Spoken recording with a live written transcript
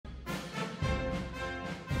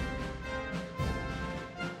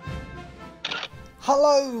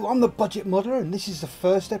Hello, I'm the Budget Modder and this is the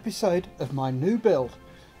first episode of my new build,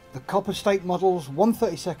 the Copper State Models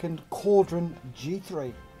 1/32 Caudron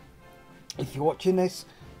GIII. If you're watching this,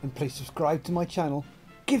 then please subscribe to my channel,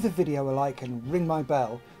 give the video a like and ring my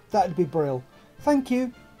bell, that'd be brilliant. Thank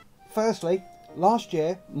you. Firstly, last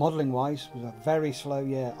year, modelling wise, was a very slow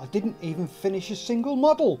year. I didn't even finish a single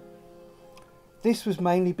model. This was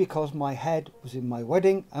mainly because my head was in my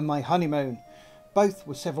wedding and my honeymoon. Both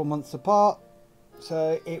were several months apart,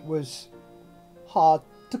 so it was hard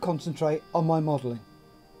to concentrate on my modelling.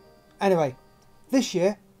 Anyway, this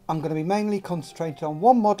year I'm going to be mainly concentrating on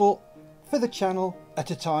one model for the channel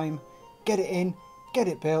at a time, get it in, get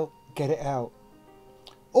it built, get it out.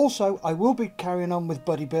 Also, I will be carrying on with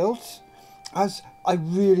buddy builds as I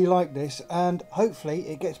really like this and hopefully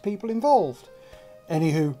it gets people involved.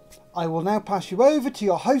 Anywho, I will now pass you over to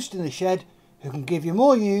your host in the shed who can give you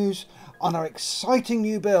more news on our exciting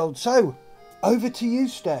new build. So, over to you,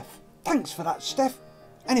 Steph. Thanks for that, Steph.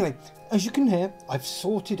 Anyway, as you can hear, I've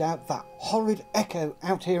sorted out that horrid echo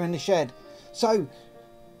out here in the shed. So,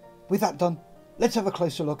 with that done, let's have a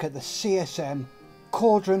closer look at the CSM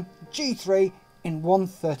Caudron GIII in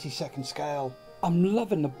 1/32 scale. I'm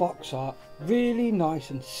loving the box art, really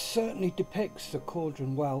nice and certainly depicts the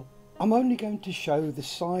Caudron well. I'm only going to show the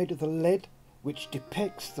side of the lid which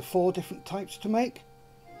depicts the 4 different types to make.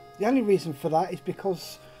 The only reason for that is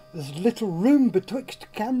because there's little room betwixt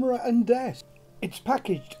camera and desk. It's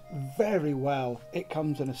packaged very well. It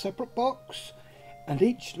comes in a separate box and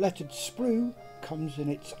each lettered sprue comes in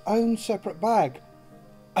its own separate bag,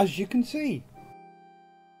 as you can see.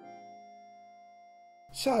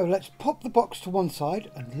 So let's pop the box to one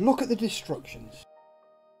side and look at the instructions.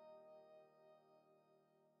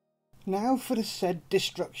 Now for the said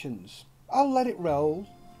instructions. I'll let it roll,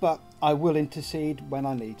 but I will intercede when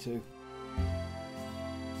I need to.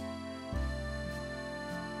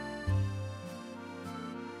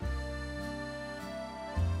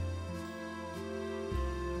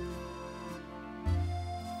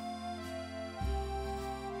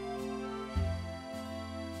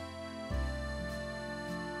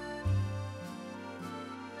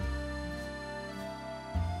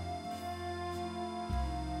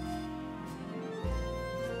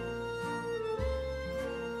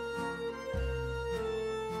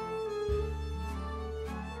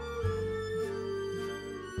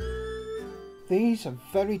 These are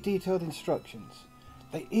very detailed instructions.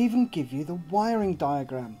 They even give you the wiring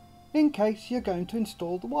diagram in case you're going to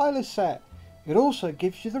install the wireless set. It also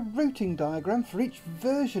gives you the routing diagram for each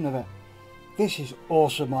version of it. This is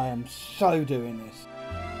awesome. I am so doing this.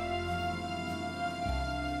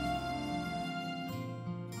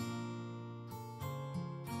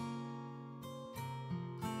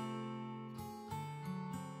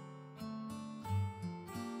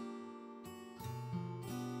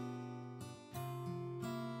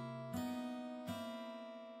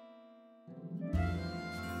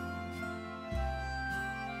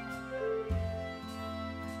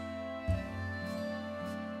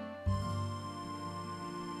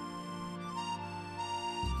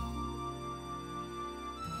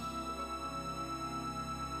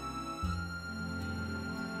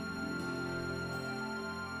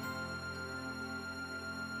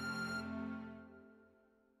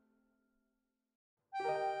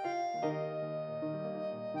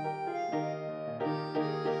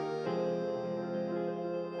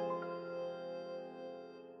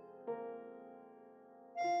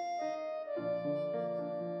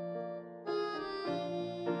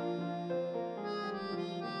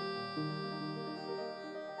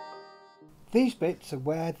 These bits are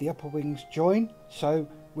where the upper wings join, so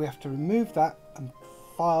we have to remove that and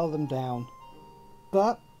file them down.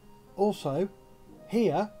 But also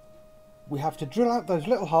here we have to drill out those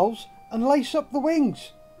little holes and lace up the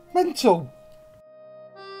wings. Mental!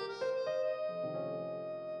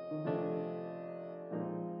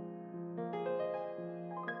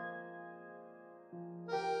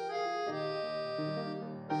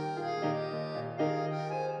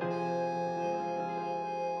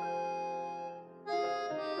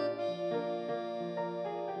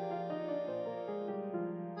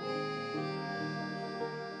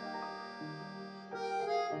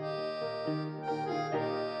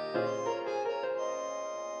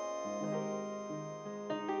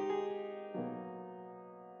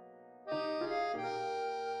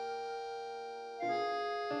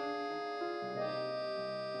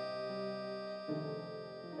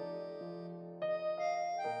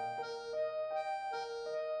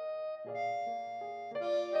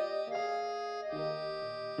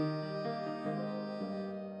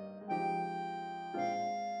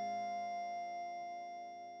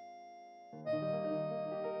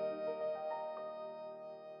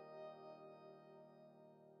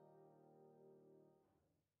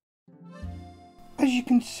 you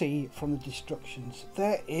can see from the instructions,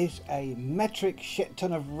 there is a metric shit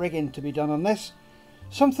ton of rigging to be done on this.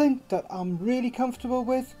 Something that I'm really comfortable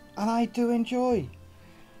with and I do enjoy.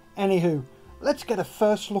 Anywho, let's get a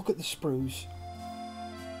first look at the sprues.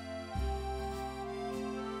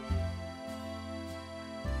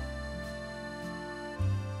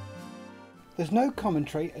 There's no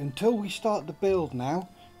commentary until we start the build now,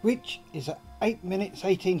 which is at 8 minutes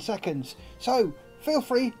 18 seconds, so feel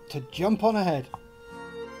free to jump on ahead.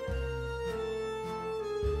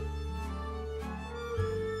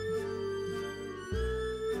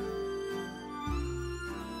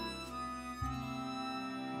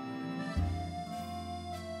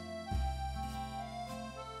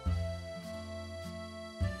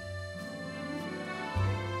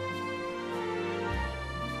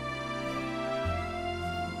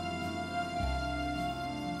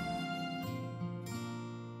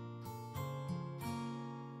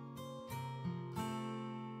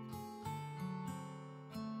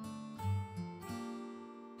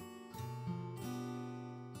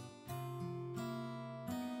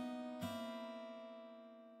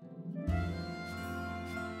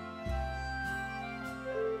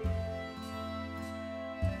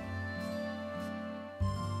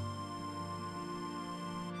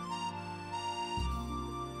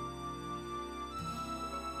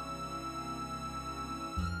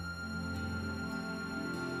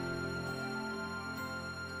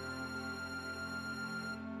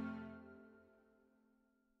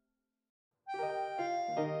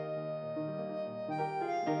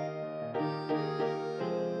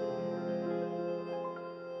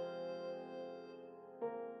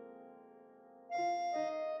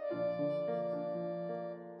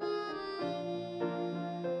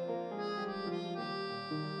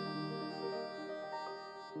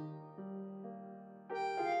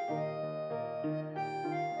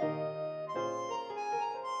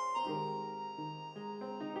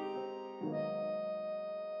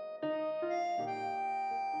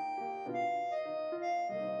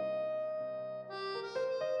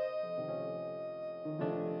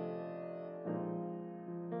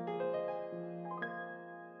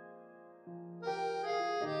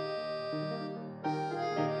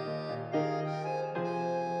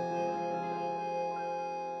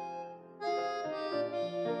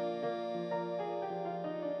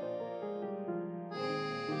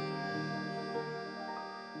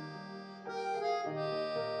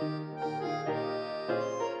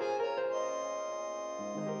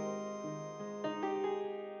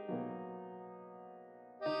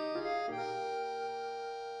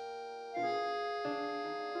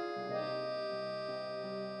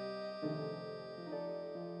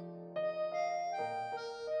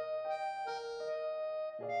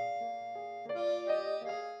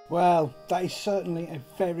 Well, that is certainly a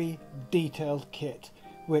very detailed kit,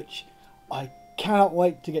 which I cannot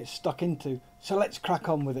wait to get stuck into. So let's crack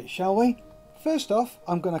on with it, shall we? First off,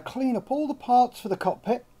 I'm going to clean up all the parts for the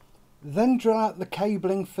cockpit, then drill out the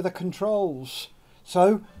cabling for the controls.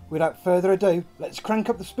 So, without further ado, let's crank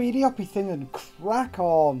up the speedy uppy thing and crack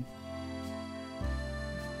on.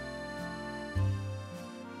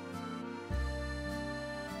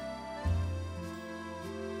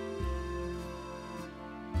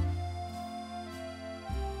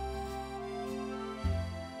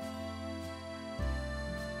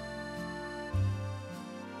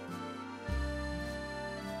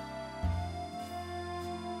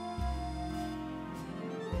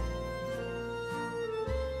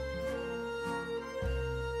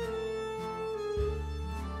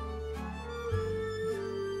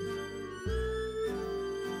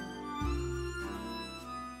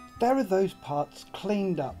 There are those parts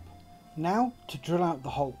cleaned up. Now to drill out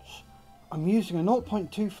the holes. I'm using a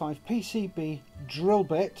 0.25 PCB drill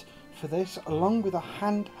bit for this, along with a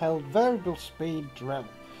handheld variable speed drill.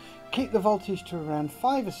 Keep the voltage to around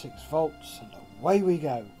 5 or 6 volts and away we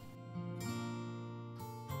go.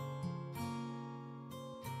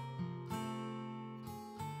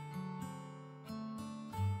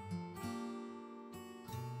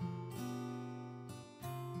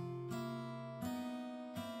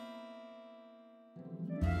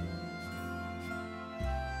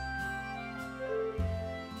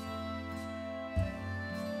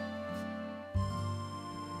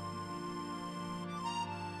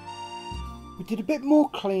 We did a bit more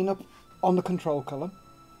cleanup on the control column,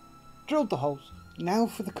 drilled the holes. Now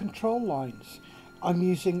for the control lines. I'm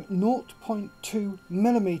using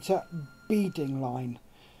 0.2mm beading line,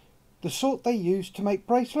 the sort they use to make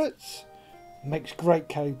bracelets. Makes great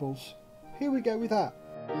cables. Here we go with that.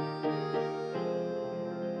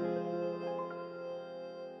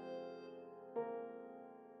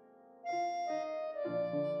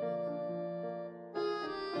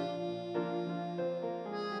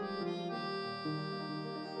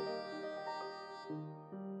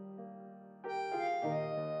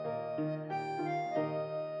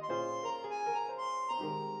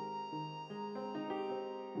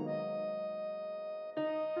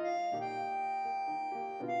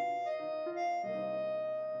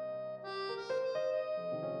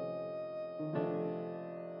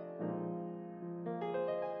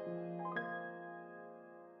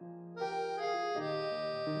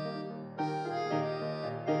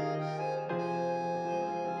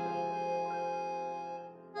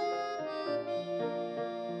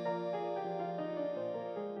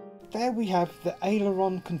 There we have the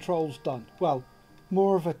aileron controls done. Well,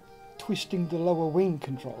 more of a twisting the lower wing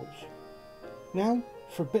controls. Now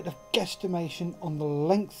for a bit of guesstimation on the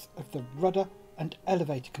length of the rudder and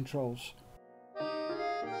elevator controls.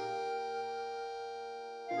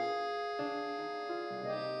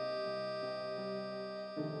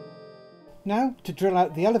 Now to drill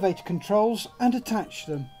out the elevator controls and attach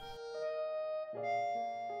them.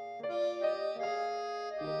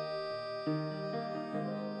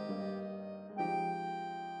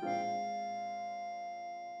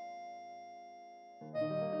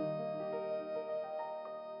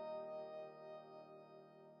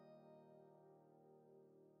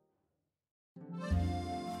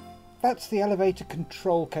 That's the elevator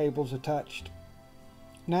control cables attached.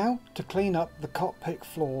 Now to clean up the cockpit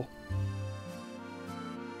floor.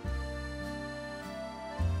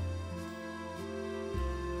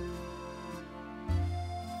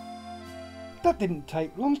 That didn't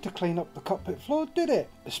take long to clean up the cockpit floor, did it?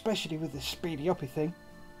 Especially with this speedy uppy thing.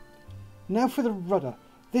 Now for the rudder.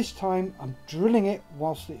 This time I'm drilling it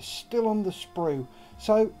whilst it's still on the sprue,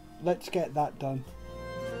 so let's get that done.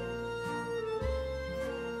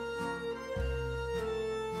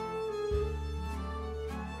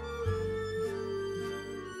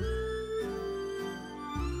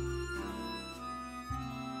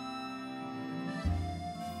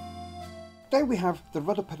 There we have the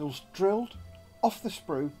rudder pedals drilled, off the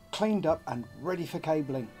sprue, cleaned up and ready for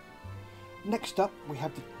cabling. Next up we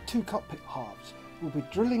have the two cockpit halves. We'll be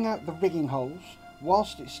drilling out the rigging holes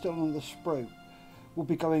whilst it's still on the sprue. We'll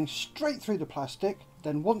be going straight through the plastic,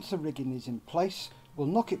 then once the rigging is in place we'll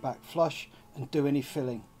knock it back flush and do any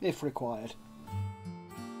filling if required.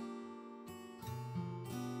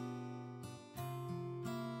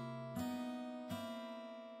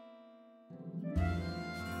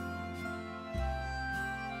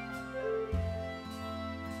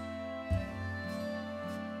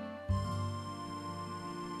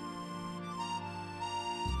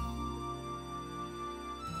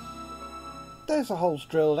 There's the holes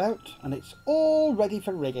drilled out and it's all ready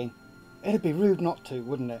for rigging. It'd be rude not to,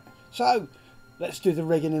 wouldn't it? So, let's do the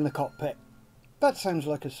rigging in the cockpit. That sounds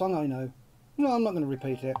like a song I know. No, I'm not going to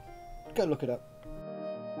repeat it. Go look it up.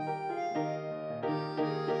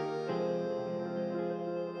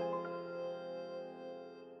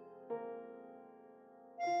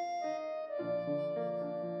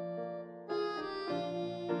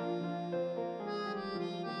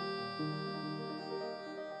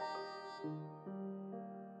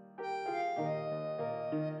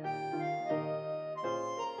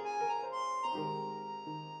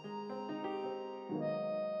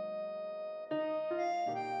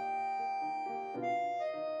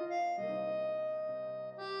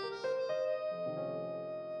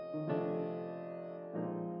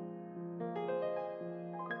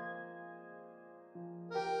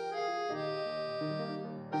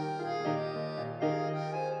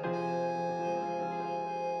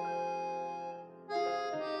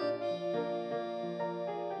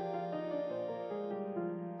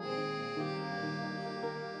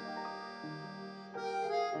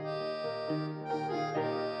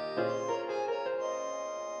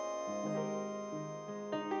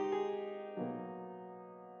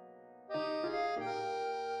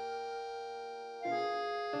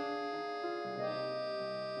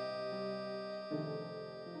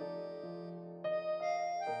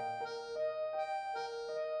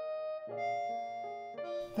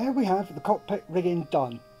 There we have the cockpit rigging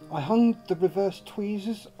done. I hung the reverse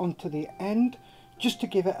tweezers onto the end just to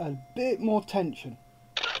give it a bit more tension.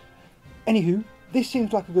 Anywho, this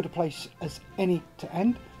seems like a good a place as any to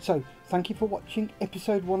end, so thank you for watching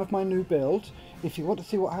episode 1 of my new build. If you want to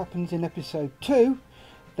see what happens in episode 2,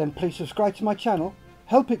 then please subscribe to my channel,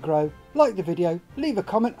 help it grow, like the video, leave a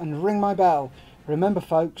comment and ring my bell. Remember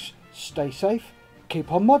folks, stay safe,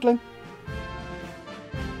 keep on modelling.